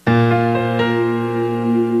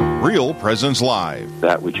Real Presence Live.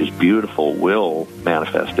 That which is beautiful will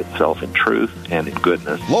manifest itself in truth and in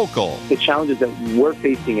goodness. Local. The challenges that we're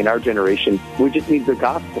facing in our generation, we just need the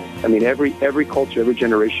gospel. I mean, every culture, every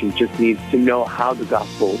generation just needs to know how the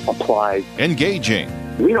gospel applies. Engaging.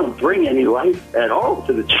 We don't bring any life at all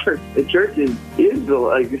to the church. The church is the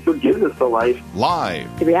life. It's what gives us the life.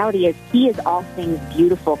 Live. The reality is He is all things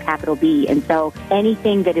beautiful, capital B. And so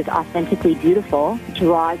anything that is authentically beautiful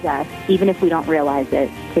draws us, even if we don't realize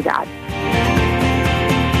it, to God.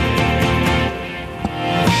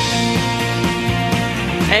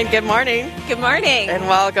 And good morning. Good morning. And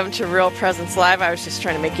welcome to Real Presence Live. I was just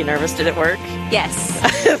trying to make you nervous. Did it work? Yes.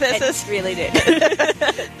 This really did.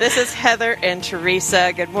 This is Heather and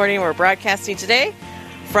Teresa. Good morning. We're broadcasting today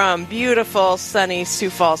from beautiful, sunny Sioux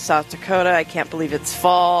Falls, South Dakota. I can't believe it's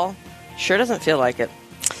fall. Sure doesn't feel like it.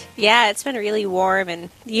 Yeah, it's been really warm, and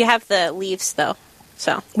you have the leaves, though.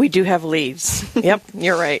 So we do have leaves. Yep,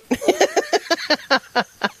 you're right.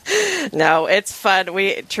 No, it's fun.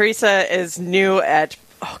 Teresa is new at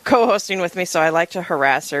co-hosting with me, so I like to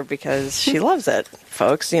harass her because she loves it,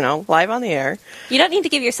 folks, live on the air. You don't need to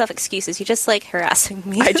give yourself excuses. You just like harassing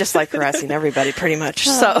me. I just like harassing everybody, pretty much.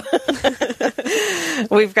 So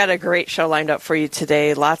we've got a great show lined up for you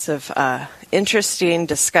today. Lots of interesting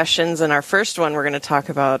discussions. In our first one, we're going to talk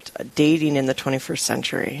about dating in the 21st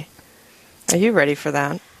century. Are you ready for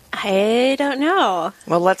that? I don't know.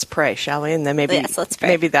 Well, let's pray, shall we? And then Yes, let's pray.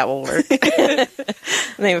 Maybe that will work. In the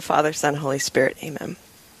name of Father, Son, Holy Spirit. Amen.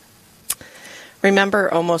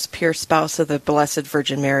 Remember, O most pure spouse of the Blessed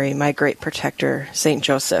Virgin Mary, my great protector, Saint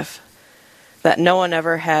Joseph, that no one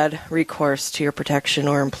ever had recourse to your protection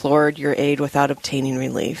or implored your aid without obtaining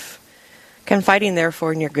relief. Confiding,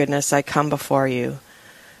 therefore, in your goodness, I come before you.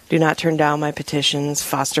 Do not turn down my petitions,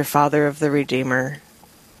 foster Father of the Redeemer,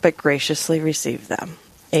 but graciously receive them.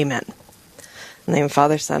 Amen. In the name of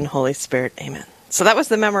Father, Son, Holy Spirit. Amen. So that was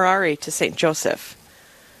the Memorare to Saint Joseph.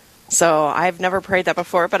 So I've never prayed that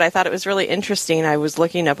before, but I thought it was really interesting. I was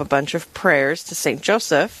looking up a bunch of prayers to Saint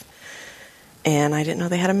Joseph, and I didn't know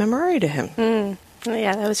they had a Memorare to him.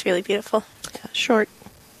 Yeah, that was really beautiful. Yeah, short.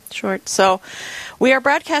 So we are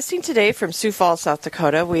broadcasting today from Sioux Falls, South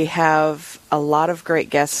Dakota. We have a lot of great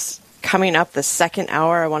guests coming up the second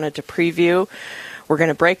hour. I wanted to preview. We're going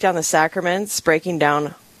to break down the sacraments, breaking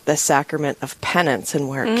down the sacrament of penance and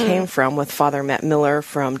where it came from with Father Matt Miller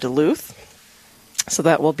from Duluth. So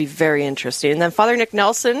that will be very interesting. And then Father Nick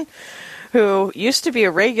Nelson, who used to be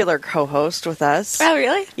a regular co-host with us. Oh,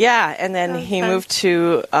 really? Yeah, and then he moved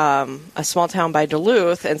to a small town by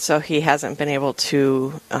Duluth, and so he hasn't been able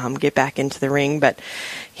to get back into the ring, but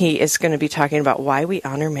he is going to be talking about why we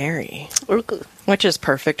honor Mary, which is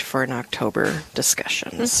perfect for an October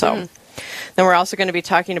discussion. Mm-hmm. So then we're also going to be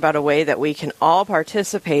talking about a way that we can all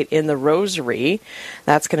participate in the rosary.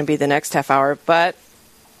 That's going to be the next half hour, but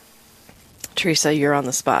Teresa, you're on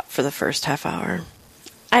the spot for the first half hour.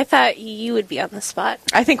 I thought you would be on the spot.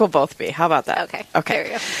 I think we'll both be. How about that? Okay. There we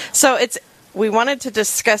go. So we wanted to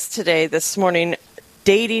discuss this morning,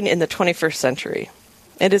 dating in the 21st century.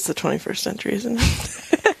 It is the 21st century, isn't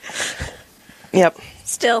it? Yep.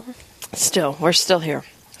 Still, we're still here.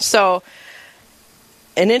 So,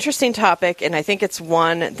 an interesting topic, and I think it's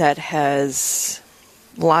one that has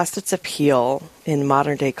lost its appeal in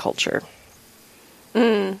modern day culture.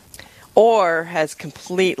 Or has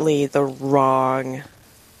completely the wrong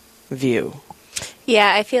view.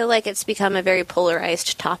 Yeah, I feel like it's become a very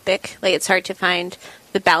polarized topic. Like, it's hard to find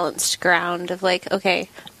the balanced ground of okay,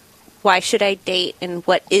 why should I date and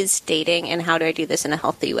what is dating and how do I do this in a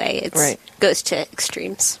healthy way? It goes to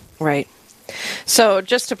extremes. Right. So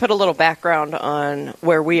just to put a little background on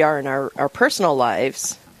where we are in our personal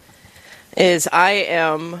lives is I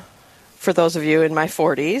am, for those of you in my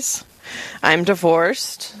 40s, I'm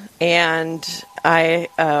divorced, and I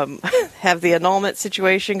have the annulment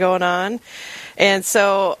situation going on. And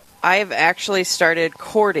so I've actually started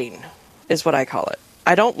courting, is what I call it.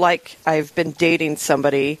 I've been dating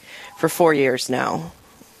somebody for 4 years now.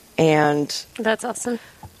 And that's awesome.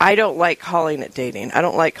 I don't like calling it dating. I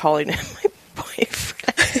don't like calling it my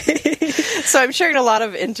boyfriend. So I'm sharing a lot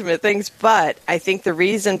of intimate things, but I think the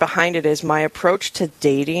reason behind it is my approach to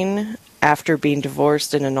dating after being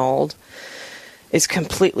divorced and annulled is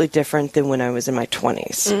completely different than when I was in my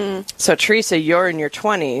 20s. So, Teresa, you're in your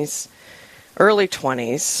 20s, early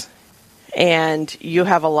 20s, and you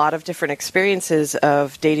have a lot of different experiences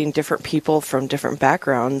of dating different people from different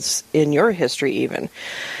backgrounds in your history even.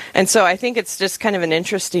 And so I think it's just kind of an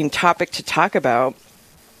interesting topic to talk about,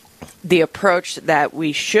 the approach that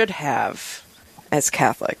we should have as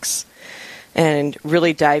Catholics, and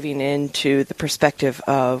really diving into the perspective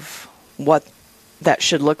of what that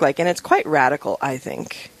should look like. And it's quite radical, I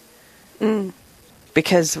think.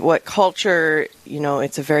 Because what culture,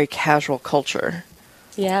 it's a very casual culture.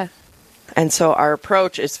 Yeah. And so our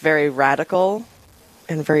approach is very radical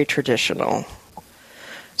and very traditional.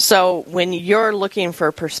 So when you're looking for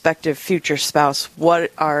a prospective future spouse,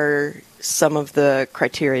 what are some of the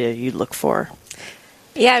criteria you look for?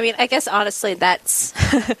 Yeah, I mean, I guess honestly that's,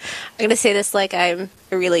 I'm going to say this like I'm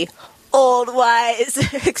a really old, wise,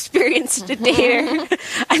 experienced dater.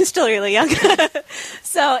 I'm still really young.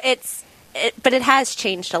 So but it has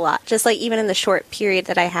changed a lot. Just like even in the short period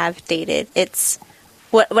that I have dated, it's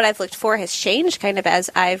what I've looked for has changed kind of as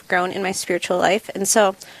I've grown in my spiritual life. And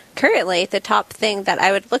so currently the top thing that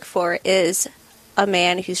I would look for is a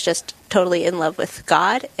man who's just totally in love with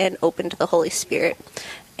God and open to the Holy Spirit.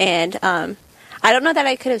 And I don't know that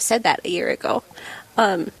I could have said that a year ago.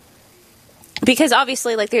 Because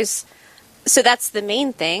obviously so that's the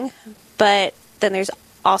main thing, but then there's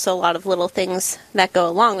also a lot of little things that go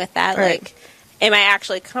along with that. Right. Like, am I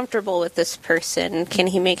actually comfortable with this person? Can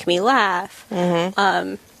he make me laugh?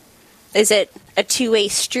 Mm-hmm. Is it a two-way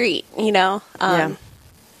street,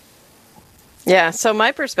 Yeah. So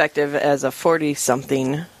my perspective as a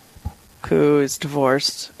 40-something who's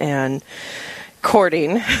divorced and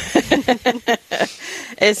courting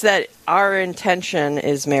is that our intention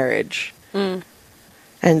is marriage.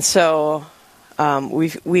 And so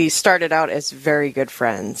we started out as very good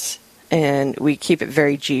friends, and we keep it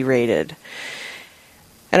very G-rated.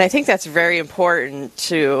 And I think that's very important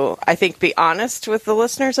to, be honest with the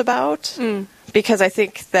listeners about, because I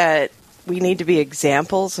think that we need to be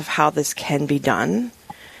examples of how this can be done,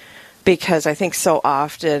 because I think so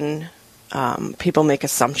often people make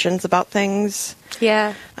assumptions about things.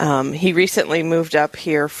 Yeah. He recently moved up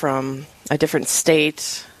here from a different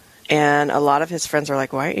state, and a lot of his friends are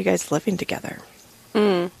like, why aren't you guys living together?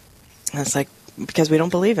 And it's like, because we don't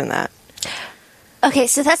believe in that. Okay,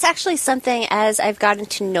 so that's actually something, as I've gotten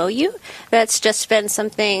to know you, that's just been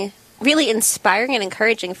something really inspiring and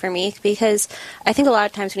encouraging for me, because I think a lot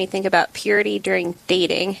of times when you think about purity during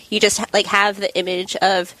dating, you just have the image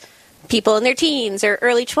of people in their teens or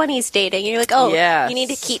early 20s dating, and you're like, oh, yes, you need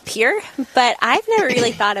to keep pure. But I've never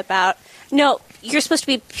really thought about, no, you're supposed to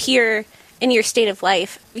be pure in your state of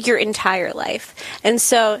life, your entire life. And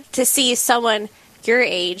so to see someone your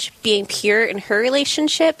age being pure in her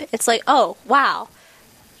relationship, it's like, oh, wow.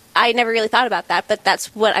 I never really thought about that, but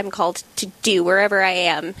that's what I'm called to do wherever I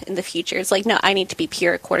am in the future. It's like, no, I need to be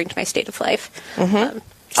pure according to my state of life. Mm-hmm.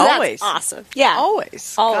 So always. That's awesome. Yeah.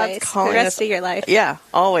 Always. Always. The rest of your life. Yeah,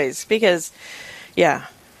 always. Because,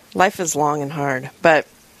 life is long and hard. But,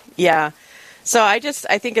 yeah. So I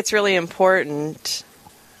think it's really important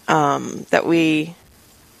that we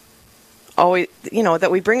always, that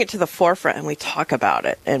we bring it to the forefront and we talk about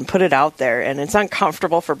it and put it out there. And it's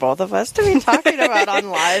uncomfortable for both of us to be talking about on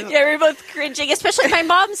live. Yeah, we're both cringing, especially my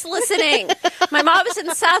mom's listening. My mom is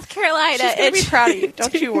in South Carolina. She's going to be proud of you.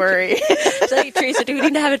 Don't you worry. She's like, Teresa, do we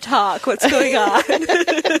need to have a talk? What's going on?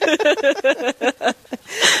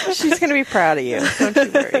 She's going to be proud of you. Don't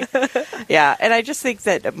you worry. Yeah, and I just think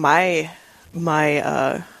that my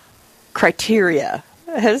criteria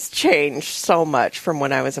has changed so much from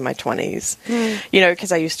when I was in my 20s.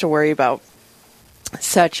 Because I used to worry about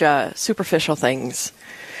such superficial things,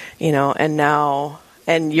 and now,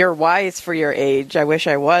 and you're wise for your age. I wish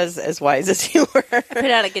I was as wise as you were. I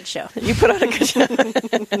put out a good show. You put on a good show.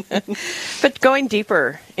 But going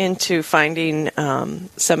deeper into finding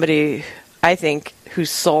somebody, I think,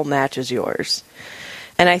 whose soul matches yours.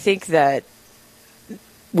 And I think that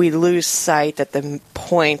we lose sight that the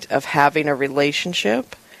point of having a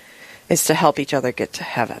relationship is to help each other get to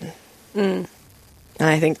heaven. And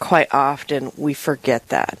I think quite often we forget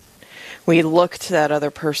that. We look to that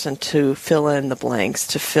other person to fill in the blanks,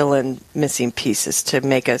 to fill in missing pieces, to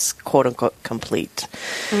make us quote-unquote complete.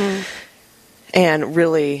 And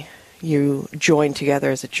really, you join together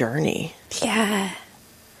as a journey. Yeah.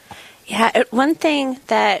 Yeah, one thing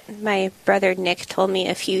that my brother Nick told me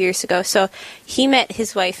a few years ago, so he met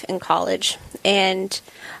his wife in college, and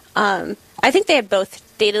I think they had both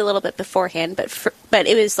dated a little bit beforehand, but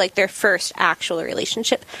it was like their first actual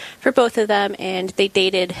relationship for both of them, and they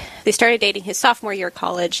started dating his sophomore year of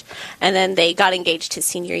college, and then they got engaged his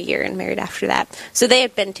senior year and married after that. So they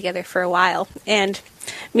had been together for a while, and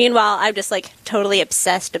meanwhile, I'm just like totally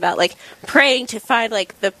obsessed about like praying to find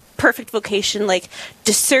like the perfect vocation, like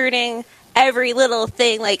discerning every little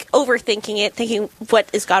thing, like overthinking it, thinking, what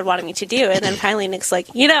is God wanting me to do? And then finally Nick's like,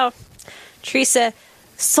 Teresa,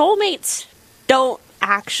 soulmates don't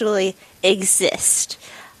actually exist.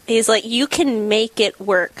 He's like, you can make it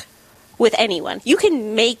work with anyone. You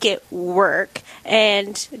can make it work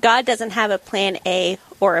And God doesn't have a plan A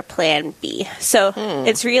or a plan B. So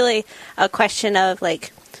it's really a question of,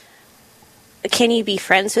 like, can you be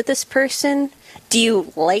friends with this person? Do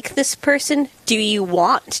you like this person? Do you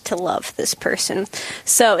want to love this person?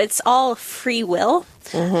 So it's all free will,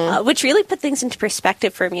 which really put things into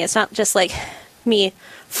perspective for me. It's not just like me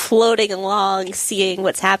floating along, seeing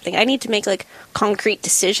what's happening. I need to make, like, concrete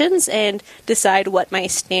decisions and decide what my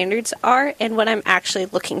standards are and what I'm actually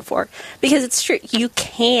looking for. Because it's true, you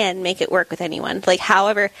can make it work with anyone. Like,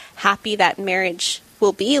 however happy that marriage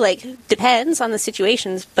will be, like, depends on the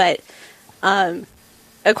situations, but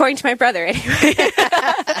according to my brother,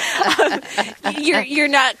 anyway, you're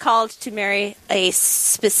not called to marry a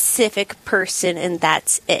specific person, and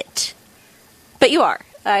that's it. But you are.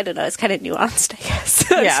 I don't know. It's kind of nuanced, I guess.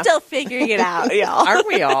 I'm still figuring it out, y'all. Aren't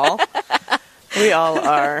we all? We all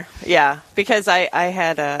are. Yeah, because I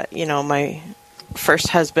had my first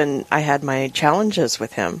husband, I had my challenges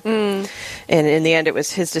with him. And in the end, it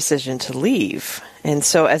was his decision to leave. And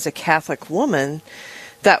so as a Catholic woman,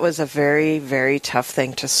 that was a very, very tough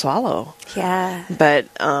thing to swallow. Yeah. But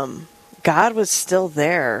God was still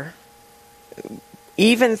there,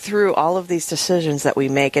 even through all of these decisions that we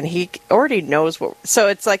make, and he already knows what. So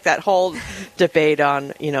it's like that whole debate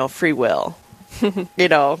on, free will.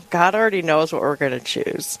 God already knows what we're going to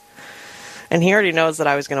choose. And he already knows that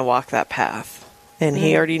I was going to walk that path. And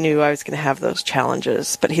he already knew I was going to have those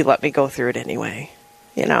challenges, but he let me go through it anyway,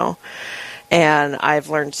 And I've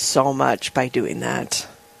learned so much by doing that.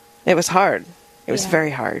 It was hard. It was very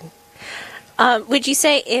hard. Would you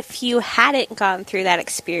say if you hadn't gone through that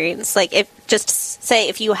experience, like if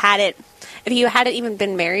you hadn't even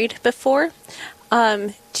been married before,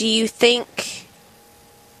 do you think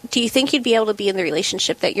you'd be able to be in the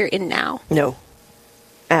relationship that you're in now? No,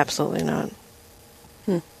 absolutely not.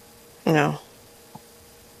 No,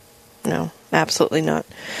 absolutely not.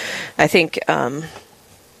 I think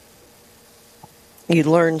you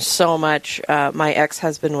learn so much. My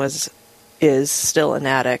ex-husband is still an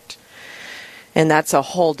addict. And that's a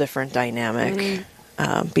whole different dynamic,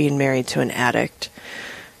 being married to an addict.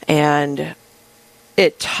 And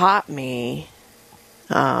it taught me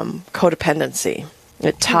codependency.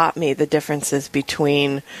 It taught me the differences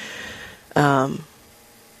between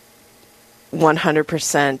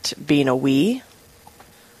 100% being a we,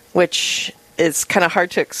 which is kind of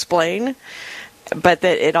hard to explain, but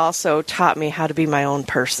that it also taught me how to be my own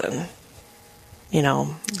person,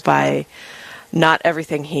 by... Not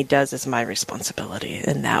everything he does is my responsibility.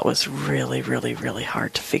 And that was really, really, really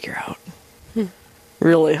hard to figure out.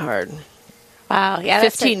 Really hard. Wow. Yeah.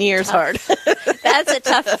 15 years hard. That's a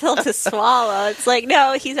tough pill to swallow. It's like,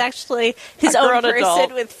 no, he's actually his own person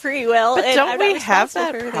adult with free will. But don't we have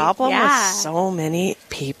that problem with so many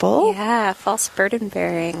people? Yeah. False burden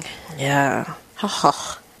bearing. Yeah.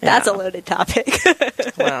 That's a loaded topic.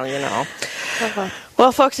 Well,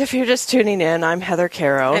 Well, folks, if you're just tuning in, I'm Heather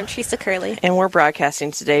Caro. I'm Teresa Curley. And we're broadcasting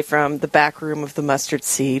today from the back room of the Mustard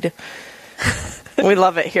Seed. We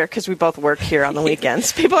love it here because we both work here on the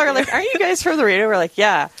weekends. People are like, aren't you guys from the radio? We're like,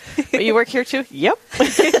 yeah. But you work here too? Yep.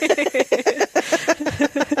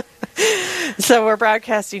 So we're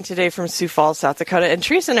broadcasting today from Sioux Falls, South Dakota. And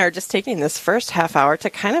Teresa and I are just taking this first half hour to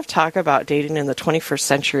kind of talk about dating in the 21st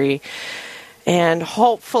century. And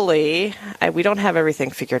hopefully, we don't have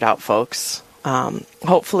everything figured out, folks.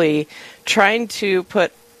 Hopefully, trying to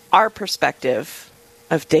put our perspective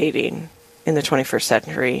of dating in the 21st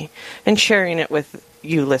century and sharing it with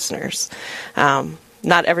you listeners.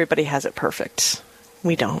 Not everybody has it perfect.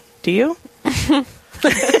 We don't. Do you?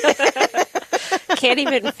 Can't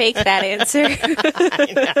even fake that answer.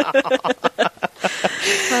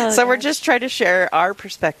 So we're just trying to share our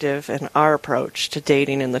perspective and our approach to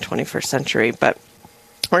dating in the 21st century. But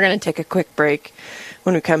we're going to take a quick break.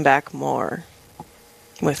 When we come back, more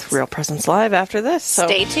with Real Presence Live after this. So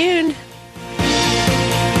stay tuned.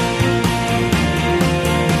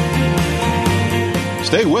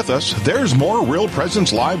 Stay with us. There's more Real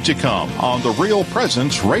Presence Live to come on the Real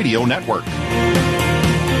Presence Radio Network.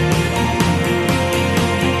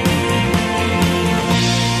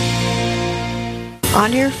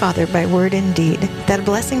 Honor your father by word and deed, that a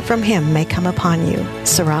blessing from him may come upon you.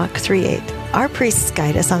 Sirach 3:8. Our priests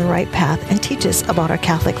guide us on the right path and teach us about our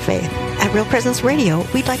Catholic faith. At Real Presence Radio,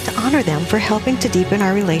 we'd like to honor them for helping to deepen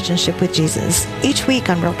our relationship with Jesus. Each week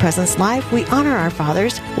on Real Presence Live, we honor our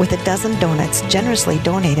fathers with a dozen donuts generously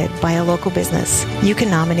donated by a local business. You can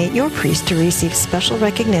nominate your priest to receive special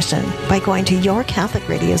recognition by going to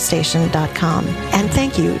yourcatholicradiostation.com. And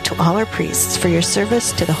thank you to all our priests for your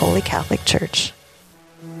service to the Holy Catholic Church.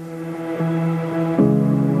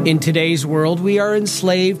 In today's world, we are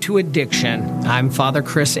enslaved to addiction. I'm Father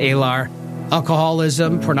Chris Alar.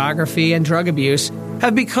 Alcoholism, pornography, and drug abuse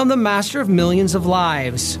have become the master of millions of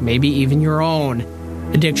lives, maybe even your own.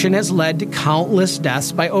 Addiction has led to countless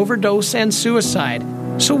deaths by overdose and suicide.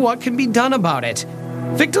 So what can be done about it?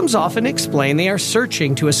 Victims often explain they are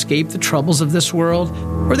searching to escape the troubles of this world,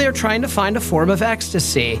 or they are trying to find a form of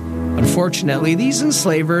ecstasy. Unfortunately, these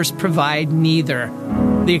enslavers provide neither.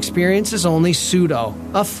 The experience is only pseudo,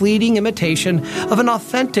 a fleeting imitation of an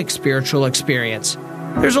authentic spiritual experience.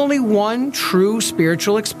 There's only one true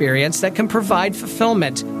spiritual experience that can provide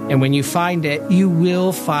fulfillment, and when you find it, you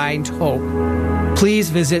will find hope.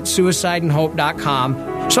 Please visit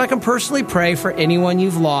suicideandhope.com so I can personally pray for anyone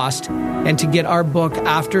you've lost, and to get our book,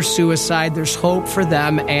 After Suicide, There's Hope for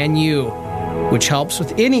Them and You, which helps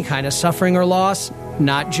with any kind of suffering or loss,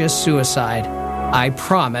 not just suicide. I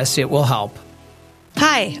promise it will help.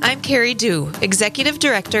 Hi, I'm Carrie Dew, Executive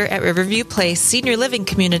Director at Riverview Place Senior Living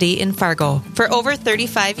Community in Fargo. For over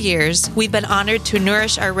 35 years, we've been honored to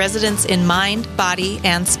nourish our residents in mind, body,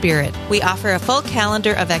 and spirit. We offer a full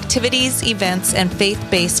calendar of activities, events, and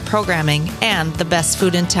faith-based programming, and the best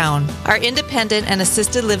food in town. Our independent and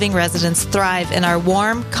assisted living residents thrive in our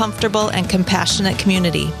warm, comfortable, and compassionate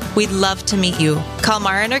community. We'd love to meet you. Call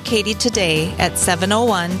Marin or Katie today at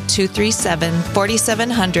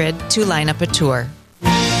 701-237-4700 to line up a tour.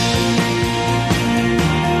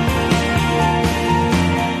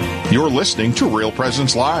 You're listening to Real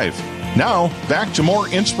Presence Live. Now, back to more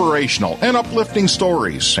inspirational and uplifting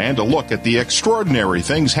stories and a look at the extraordinary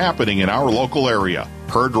things happening in our local area.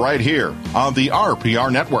 Heard right here on the RPR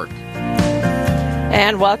Network.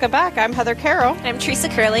 And welcome back. I'm Heather Carroll. I'm Teresa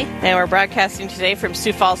Curley. And we're broadcasting today from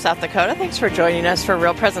Sioux Falls, South Dakota. Thanks for joining us for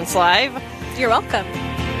Real Presence Live. You're welcome.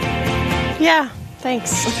 Yeah,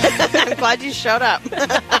 thanks. I'm glad you showed up.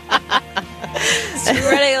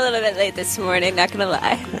 We're running a little bit late this morning, not going to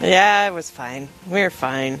lie. Yeah, it was fine. We're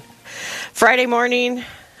fine. Friday morning,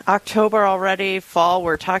 October already, fall.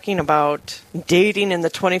 We're talking about dating in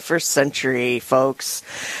the 21st century, folks.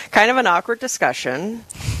 Kind of an awkward discussion,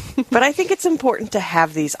 but I think it's important to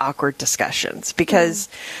have these awkward discussions because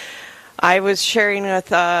I was sharing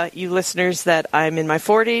with you listeners that I'm in my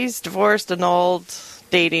 40s, divorced, annulled,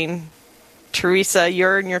 dating. Teresa,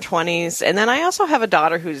 you're in your 20s, and then I also have a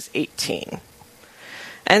daughter who's 18.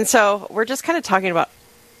 And so we're just kind of talking about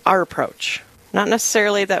our approach. Not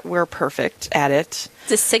necessarily that we're perfect at it.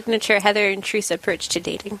 It's a signature Heather and Teresa approach to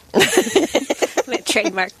dating. I'm going to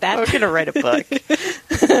trademark that. We're going to write a book.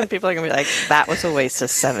 People are going to be like, that was a waste of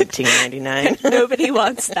 $17.99. Nobody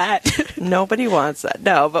wants that. Nobody wants that.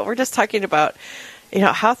 No, but we're just talking about,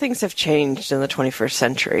 how things have changed in the 21st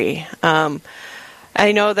century.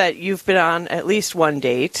 I know that you've been on at least one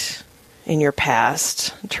date in your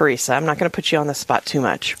past, Teresa. I'm not going to put you on the spot too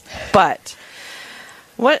much. But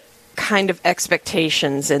what kind of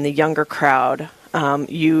expectations in the younger crowd?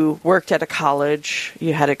 You worked at a college.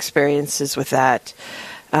 You had experiences with that.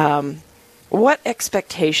 What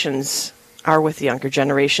expectations are with the younger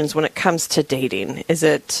generations when it comes to dating? Is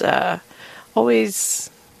it always,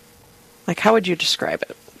 how would you describe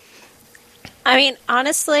it? I mean,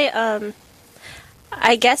 honestly,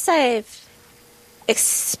 I guess I've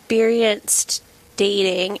experienced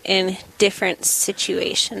dating in different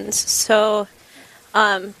situations. So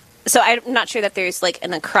I'm not sure that there's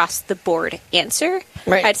an across-the-board answer.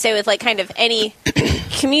 Right. I'd say with kind of any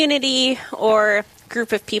community or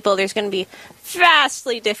group of people, there's going to be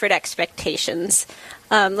vastly different expectations.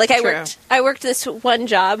 True. I worked this one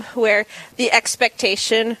job where the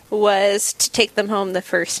expectation was to take them home the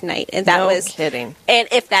first night, and that was kidding. And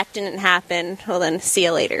if that didn't happen, well, then see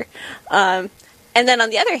you later. And then on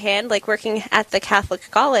the other hand, working at the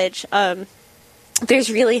Catholic college,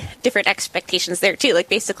 there's really different expectations there too.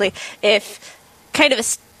 Basically, if kind of a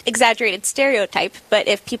exaggerated stereotype, but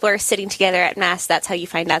if people are sitting together at Mass, that's how you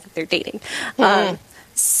find out that they're dating.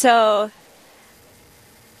 So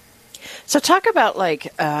talk about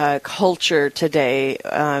culture today.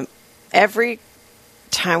 Every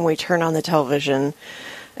time we turn on the television,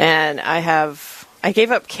 and I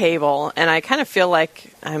gave up cable, and I kind of feel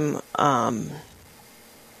like I'm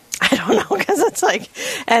I don't know, because it's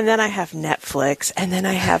and then I have Netflix, and then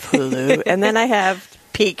I have Hulu, and then I have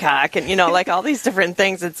Peacock, and all these different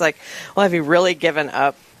things. It's well, have you really given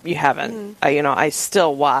up? You haven't. I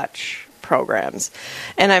still watch programs,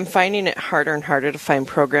 and I'm finding it harder and harder to find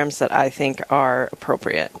programs that I think are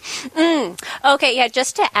appropriate. Okay, yeah,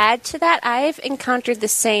 just to add to that, I've encountered the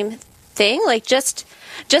same thing.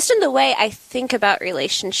 Just in the way I think about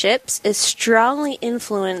relationships is strongly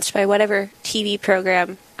influenced by whatever TV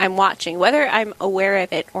program I'm watching, whether I'm aware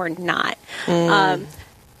of it or not.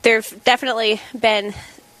 there've definitely been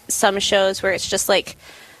some shows where it's just like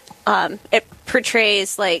it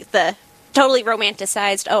portrays like the totally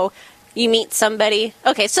romanticized, oh, you meet somebody.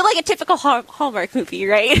 Okay, so like a typical Hallmark movie,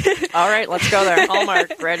 right? All right, let's go there.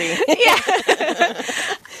 Hallmark, ready. Yeah.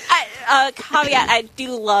 Caveat, I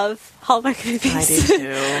do love Hallmark movies. I do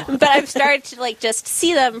too. But I've started to like just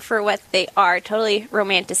see them for what they are. Totally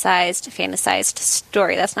romanticized, fantasized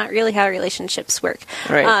story. That's not really how relationships work.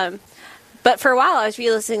 Right. But for a while I was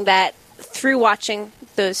realizing that through watching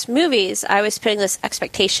those movies, I was putting this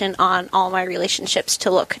expectation on all my relationships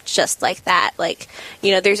to look just like that. Like,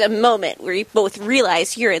 you know, there's a moment where you both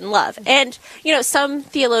realize you're in love. And, you know, some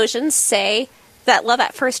theologians say that love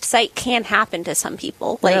at first sight can happen to some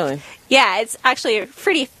people. Like, really? Yeah, it's actually a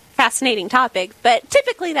pretty fascinating topic, but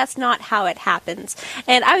typically that's not how it happens.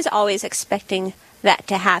 And I was always expecting that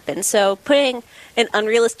to happen. So putting an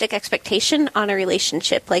unrealistic expectation on a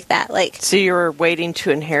relationship like that, like... So you were waiting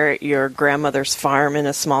to inherit your grandmother's farm in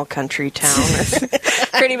a small country town?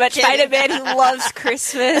 Pretty much. Find a man who loves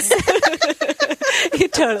Christmas.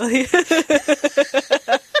 Totally.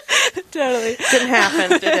 Totally. Didn't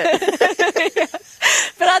happen, did it? Yeah.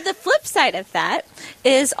 But on the flip side of that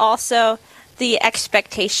is also the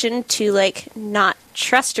expectation to, like, not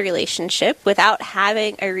trust a relationship without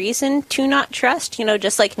having a reason to not trust. You know,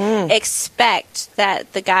 just, like, expect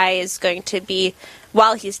that the guy is going to be,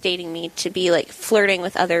 while he's dating me, to be, like, flirting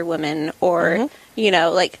with other women or, you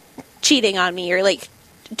know, like, cheating on me or, like,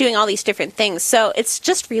 doing all these different things. So it's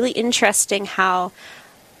just really interesting how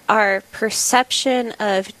our perception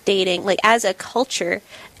of dating, like, as a culture,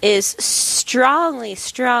 is strongly,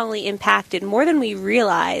 strongly impacted more than we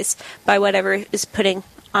realize by whatever is putting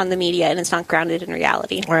on the media, and it's not grounded in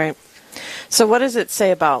reality. Right. So what does it say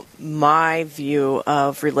about my view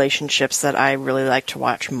of relationships that I really like to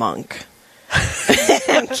watch Monk?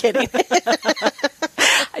 I'm kidding.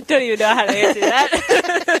 I don't even know how to answer that.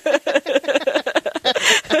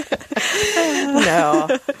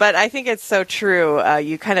 No, but I think it's so true.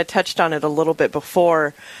 You kind of touched on it a little bit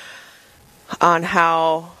before, on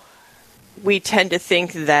how we tend to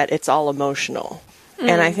think that it's all emotional.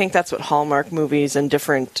 And I think that's what Hallmark movies and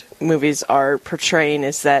different movies are portraying,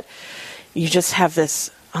 is that you just have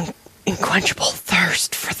this unquenchable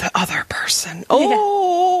thirst for the other person.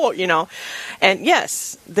 Oh, you know. And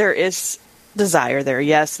yes, there is desire there.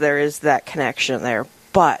 Yes, there is that connection there.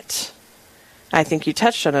 But I think you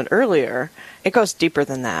touched on it earlier. It goes deeper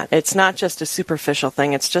than that. It's not just a superficial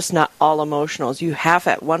thing. It's just not all emotionals. You have,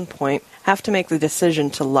 at one point, have to make the decision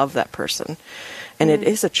to love that person. And it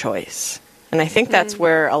is a choice. And I think that's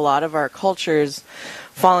where a lot of our culture is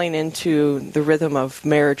falling into the rhythm of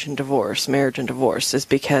marriage and divorce is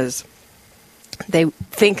because they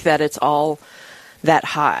think that it's all that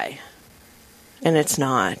high. And it's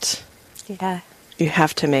not. Yeah. You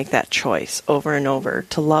have to make that choice over and over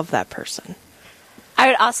to love that person. I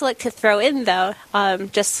would also like to throw in, though,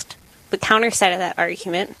 just the counter side of that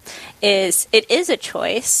argument is it is a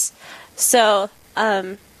choice. So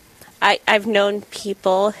I've known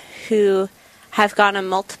people who have gone on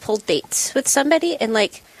multiple dates with somebody, and,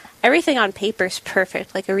 like, everything on paper is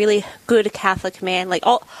perfect, like a really good Catholic man, like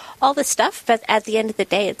all this stuff, but at the end of the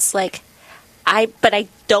day, it's like, I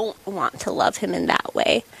don't want to love him in that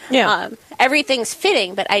way. Yeah. Everything's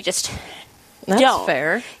fitting, but I just That's don't.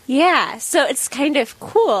 fair. Yeah, so it's kind of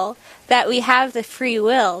cool that we have the free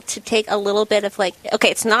will to take a little bit of, like, okay,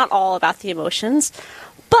 it's not all about the emotions,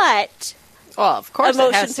 but... Well, of course,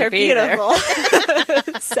 emotions it has to are be beautiful.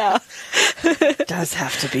 So it does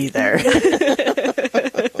have to be there.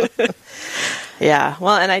 Yeah.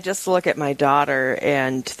 Well, and I just look at my daughter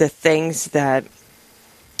and the things that,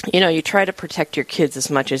 you know, you try to protect your kids as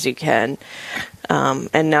much as you can.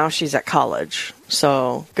 And now she's at college.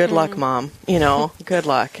 So good luck, Mom. You know, good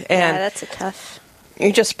luck. And yeah, that's a tough.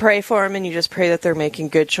 You just pray for them, and you just pray that they're making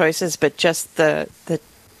good choices. But just the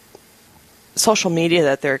social media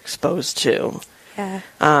that they're exposed to. Yeah.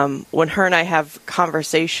 When her and I have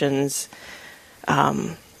conversations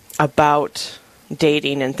about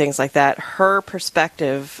dating and things like that, her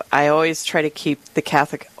perspective, I always try to keep the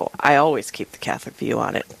Catholic view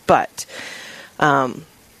on it. But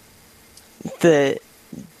the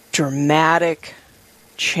dramatic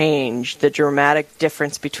change, the dramatic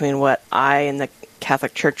difference between what I and the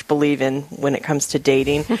Catholic Church believe in when it comes to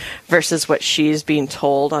dating versus what she's being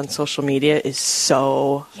told on social media is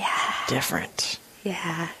so different.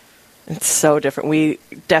 Yeah. It's so different. We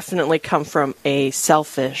definitely come from a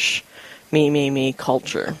selfish me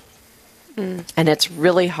culture. And it's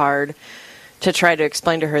really hard to try to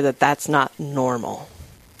explain to her that that's not normal.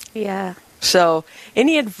 Yeah. So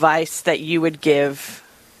any advice that you would give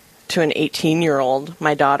to an 18-year-old,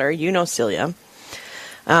 my daughter, you know Celia,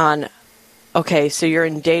 on, okay, so you're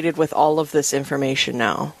inundated with all of this information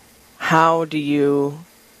now. How do you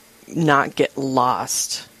not get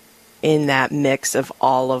lost in that mix of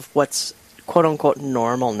all of what's quote-unquote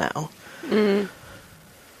normal now?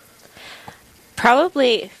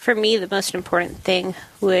 Probably, for me, the most important thing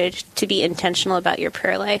would to be intentional about your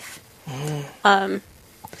prayer life.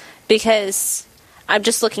 Because I'm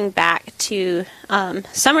just looking back to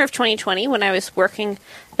summer of 2020 when I was working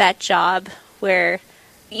that job where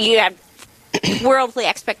you have worldly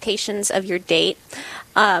expectations of your date.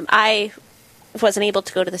 I wasn't able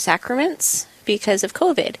to go to the sacraments because of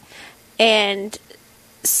COVID. And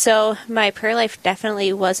so my prayer life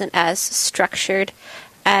definitely wasn't as structured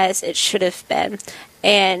as it should have been.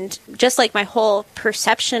 And just like my whole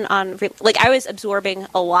perception on, like, I was absorbing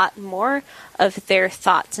a lot more of their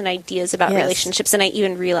thoughts and ideas about relationships than I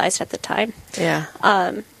even realized at the time. Yeah.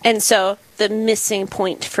 And so the missing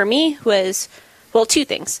point for me was, well, two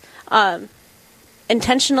things.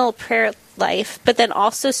 Intentional prayer life, but then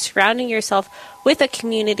also surrounding yourself with a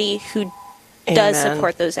community who does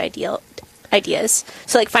support those ideas.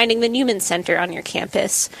 So like finding the Newman Center on your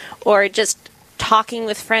campus, or just talking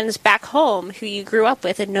with friends back home who you grew up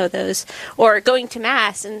with and know those, or going to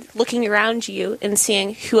Mass and looking around you and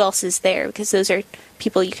seeing who else is there, because those are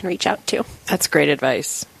people you can reach out to. That's great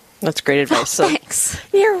advice. That's great advice. So, thanks.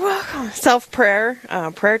 You're welcome.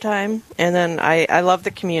 Self-prayer, prayer time, and then I love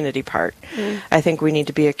the community part. I think we need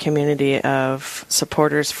to be a community of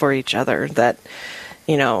supporters for each other, that,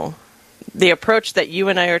 you know, the approach that you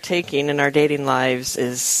and I are taking in our dating lives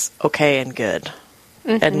is okay and good,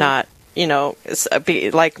 and not, you know,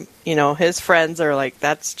 like, you know, his friends are like,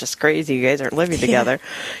 that's just crazy. You guys aren't living together.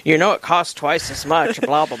 You know, it costs twice as much,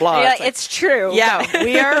 blah, blah, blah. Yeah, it's true. Yeah,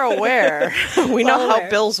 we are aware. We know how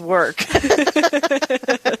bills work.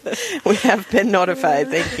 We have been notified.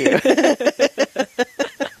 Thank you.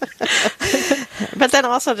 But then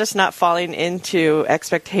also just not falling into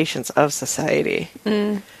expectations of society,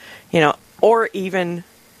 you know, or even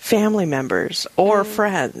family members or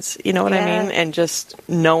friends, you know what I mean? And just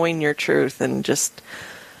knowing your truth and just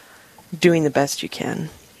doing the best you can.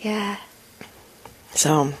 Yeah.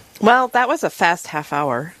 So, well, that was a fast half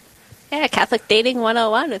hour. Yeah, Catholic Dating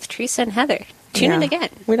 101 with Teresa and Heather. Tune in again.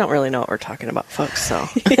 We don't really know what we're talking about, folks, so.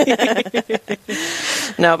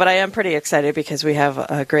 No, but I am pretty excited because we have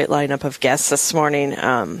a great lineup of guests this morning.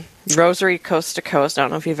 Rosary Coast to Coast. I don't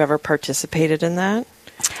know if you've ever participated in that.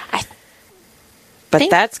 But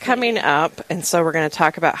that's coming up, and so we're going to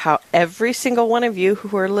talk about how every single one of you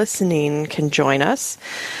who are listening can join us.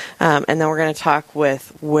 And then we're going to talk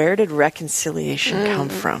with, where did reconciliation come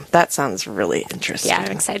from? That sounds really interesting. Yeah,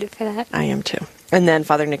 I'm excited for that. I am too. And then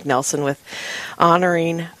Father Nick Nelson with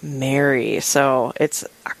Honoring Mary. So it's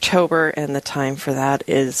October, and the time for that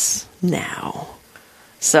is now.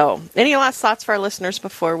 So any last thoughts for our listeners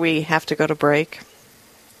before we have to go to break?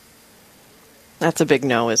 That's a big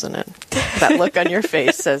no, isn't it? That look on your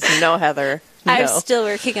face says, no, Heather. No. I'm still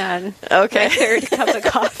working on my third cup of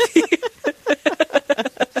coffee.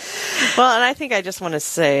 Well, and I think I just want to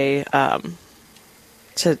say,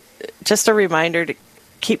 just a reminder to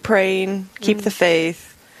keep praying, keep the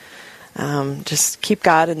faith, just keep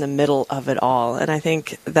God in the middle of it all. And I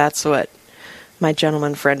think that's what my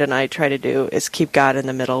gentleman friend and I try to do, is keep God in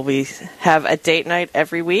the middle. We have a date night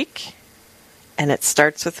every week, and it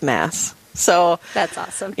starts with Mass. So that's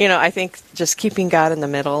awesome. You know, I think just keeping God in the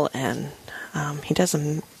middle, and he does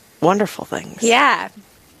some wonderful things. Yeah.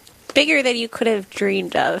 Bigger than you could have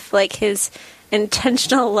dreamed of. Like, his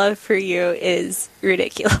intentional love for you is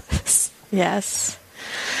ridiculous. Yes.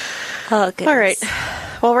 Oh, goodness. All right.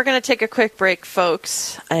 Well, we're going to take a quick break,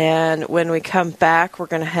 folks. And when we come back, we're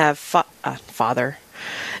going to have Father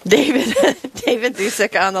David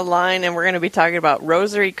Dusek on the line, and we're going to be talking about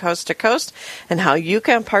Rosary Coast to Coast and how you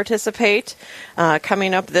can participate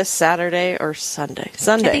coming up this Saturday or Sunday.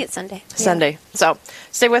 I think it's Sunday. Sunday. Yeah. So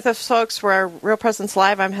stay with us, folks. We're Real Presence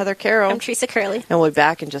Live. I'm Heather Carroll. I'm Teresa Curley. And we'll be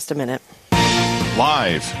back in just a minute.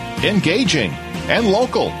 Live, engaging, and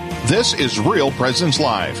local. This is Real Presence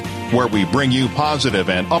Live, where we bring you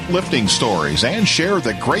positive and uplifting stories and share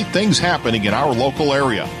the great things happening in our local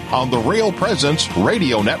area on the Real Presence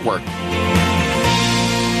Radio Network.